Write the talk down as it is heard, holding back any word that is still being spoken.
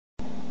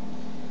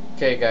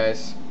Okay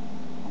guys,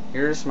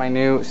 here's my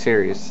new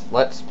series.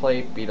 Let's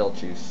play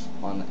Beetlejuice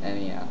on the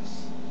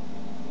NES.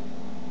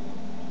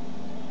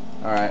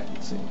 Alright,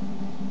 let's see.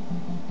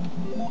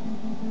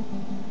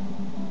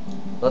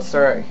 Let's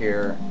start right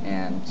here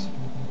and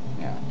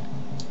yeah.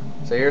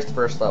 So here's the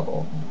first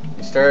level.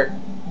 You start,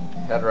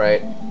 head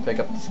right, pick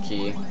up this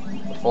key,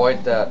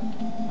 avoid that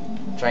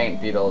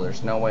giant beetle.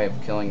 There's no way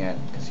of killing it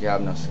because you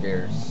have no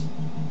scares.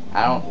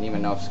 I don't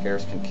even know if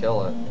scares can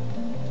kill it.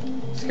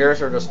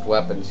 Scares are just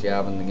weapons you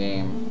have in the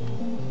game.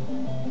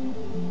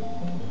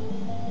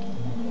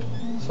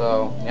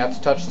 So, you have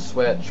to touch the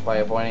switch by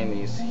avoiding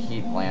these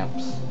heat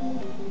lamps.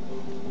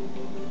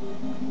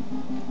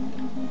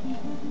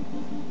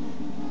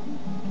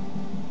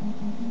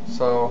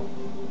 So,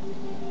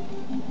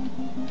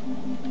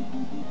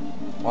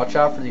 watch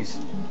out for these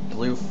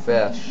blue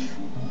fish.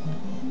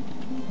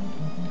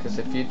 Because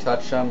if you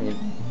touch them,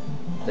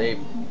 they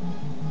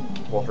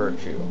will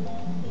hurt you.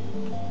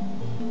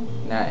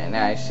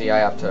 Now you see I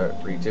have to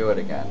redo it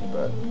again,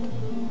 but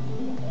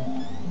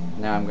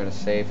now I'm going to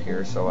save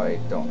here so I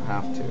don't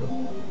have to.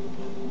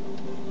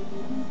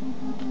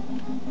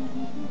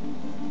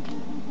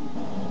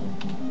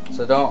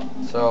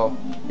 So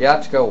you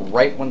have to go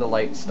right when the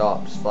light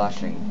stops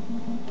flashing,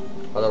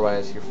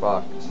 otherwise you're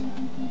fucked.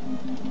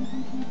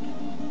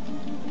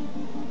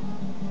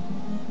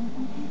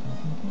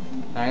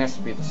 I'm going to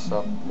speed this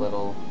up a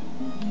little,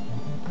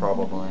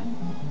 probably.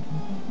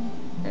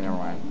 Okay, never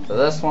mind. So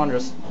this one,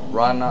 just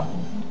run up.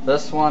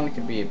 This one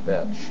could be a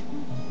bitch,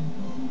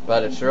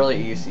 but it's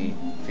really easy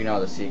if you know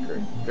the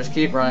secret. Just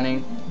keep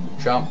running,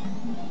 jump,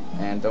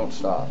 and don't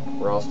stop,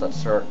 or else that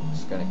shark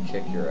is gonna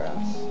kick your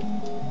ass.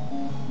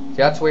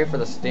 You have to wait for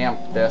the stamp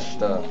fish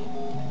to.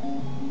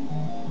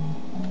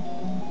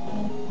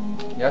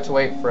 You have to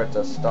wait for it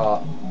to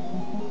stop.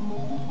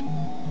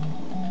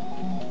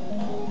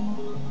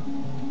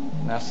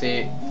 Now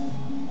see.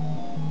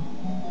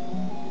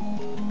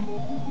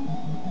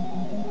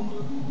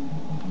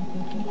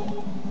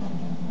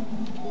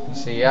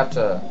 See, you have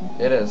to.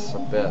 It is a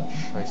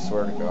bitch, I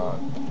swear to God.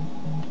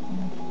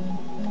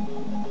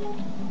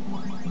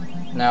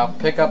 Now,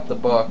 pick up the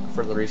book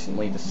for the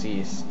recently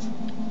deceased.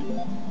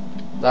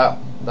 That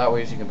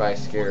way you can buy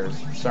scares.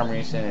 For some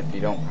reason, if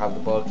you don't have the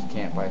book, you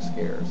can't buy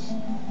scares.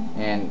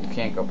 And you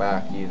can't go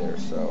back either,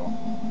 so.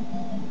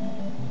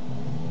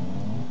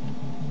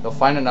 You'll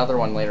find another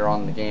one later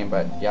on in the game,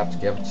 but you have to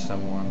give it to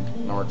someone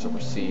in order to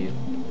proceed.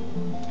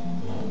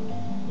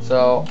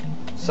 So,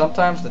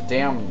 sometimes the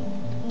damn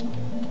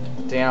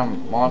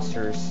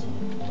monsters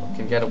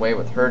can get away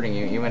with hurting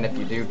you even if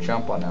you do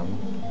jump on them.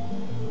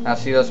 Now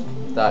see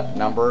that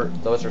number?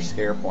 Those are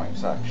scare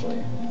points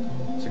actually.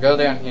 So go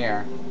down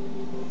here.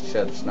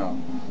 Shit, there's no.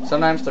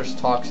 Sometimes there's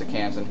toxic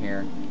cans in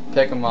here.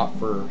 Pick them up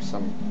for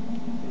some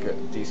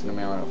decent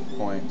amount of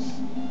points.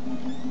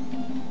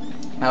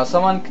 Now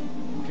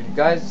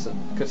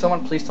could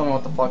someone please tell me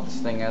what the fuck this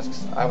thing is?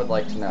 'Cause I would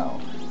like to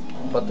know.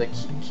 But the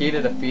key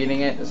to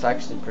defeating it is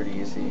actually pretty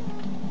easy.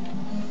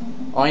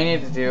 All you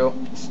need to do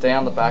is stay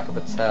on the back of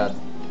its head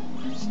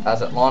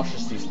as it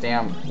launches these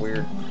damn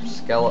weird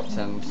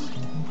skeletons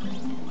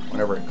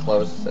whenever it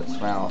closes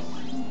its mouth.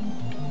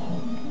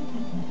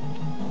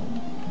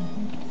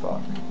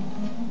 Fuck.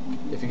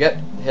 If you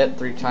get hit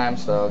 3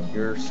 times though,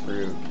 you're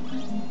screwed.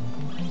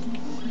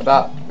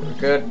 About a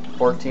good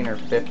 14 or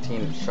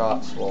 15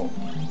 shots will.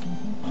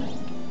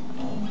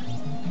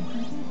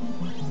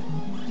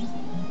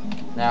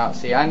 Now,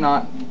 see, I'm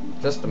not.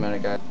 Just a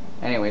minute, guys.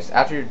 Anyways,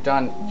 after you're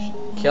done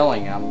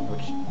killing them,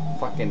 which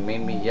fucking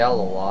made me yell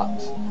a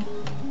lot,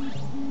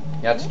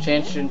 you have to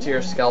change into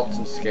your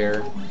skeleton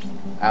scare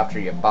after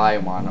you buy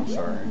one. I'm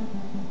sorry.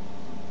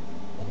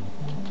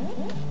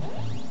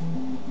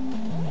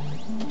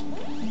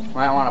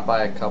 Might want to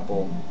buy a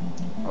couple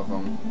of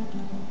them.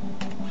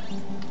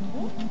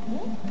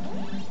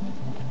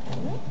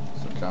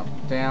 So jump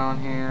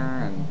down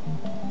here, and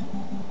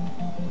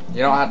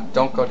you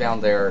don't go down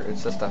there.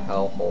 It's just a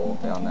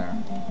hellhole down there.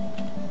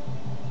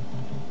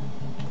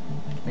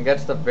 And get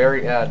to the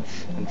very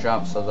edge and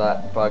jump so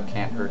that bug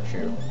can't hurt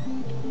you.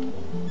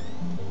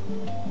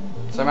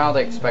 Somehow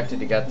they expected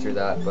to get through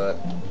that, but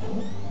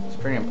it's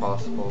pretty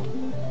impossible.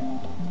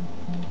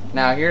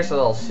 Now here's a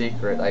little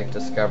secret I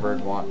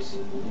discovered once.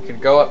 You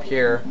could go up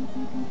here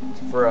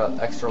for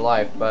an extra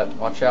life, but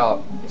watch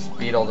out, this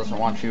beetle doesn't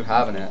want you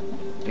having it.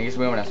 And he's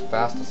moving as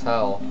fast as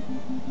hell.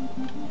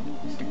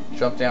 So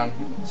jump down,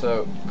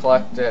 so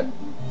collect it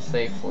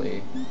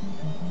safely,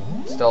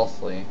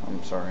 stealthily,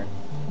 I'm sorry,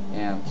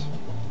 and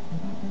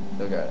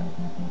you'll get it.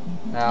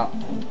 Now,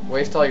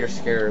 waste all your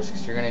scares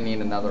because you're going to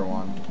need another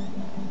one.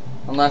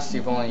 Unless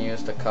you've only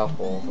used a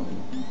couple of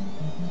them.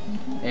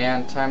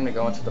 And time to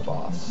go into the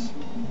boss.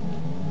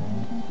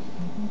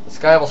 This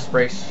guy will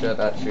spray shit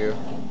at you.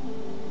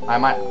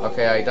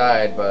 Okay, I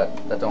died, but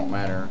that don't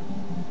matter.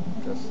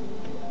 Just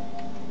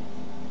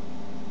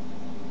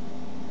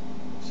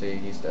see,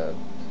 he's dead.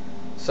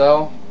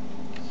 So,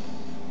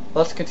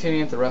 let's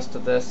continue the rest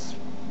of this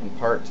in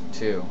part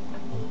 2.